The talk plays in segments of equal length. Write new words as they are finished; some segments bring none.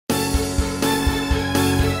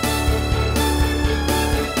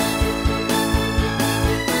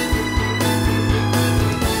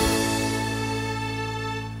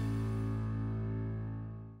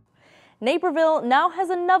Naperville now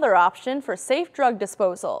has another option for safe drug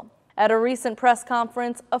disposal. At a recent press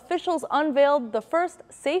conference, officials unveiled the first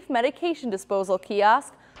safe medication disposal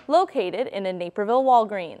kiosk located in a Naperville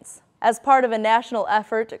Walgreens. As part of a national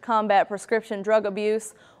effort to combat prescription drug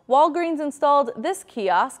abuse, Walgreens installed this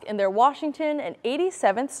kiosk in their Washington and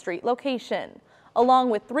 87th Street location,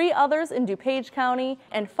 along with 3 others in DuPage County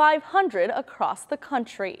and 500 across the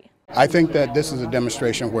country. I think that this is a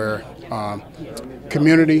demonstration where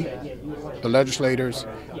community, the legislators,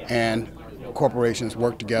 and corporations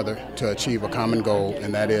work together to achieve a common goal,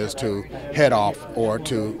 and that is to head off or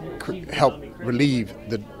to help relieve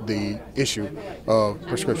the issue of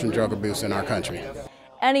prescription drug abuse in our country.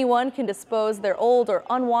 Anyone can dispose their old or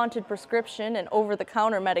unwanted prescription and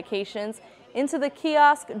over-the-counter medications into the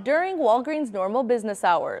kiosk during Walgreens' normal business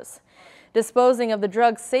hours, disposing of the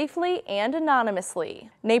drugs safely and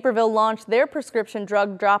anonymously. Naperville launched their prescription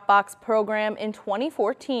drug Dropbox program in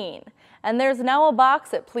 2014, and there's now a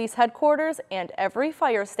box at police headquarters and every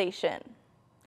fire station.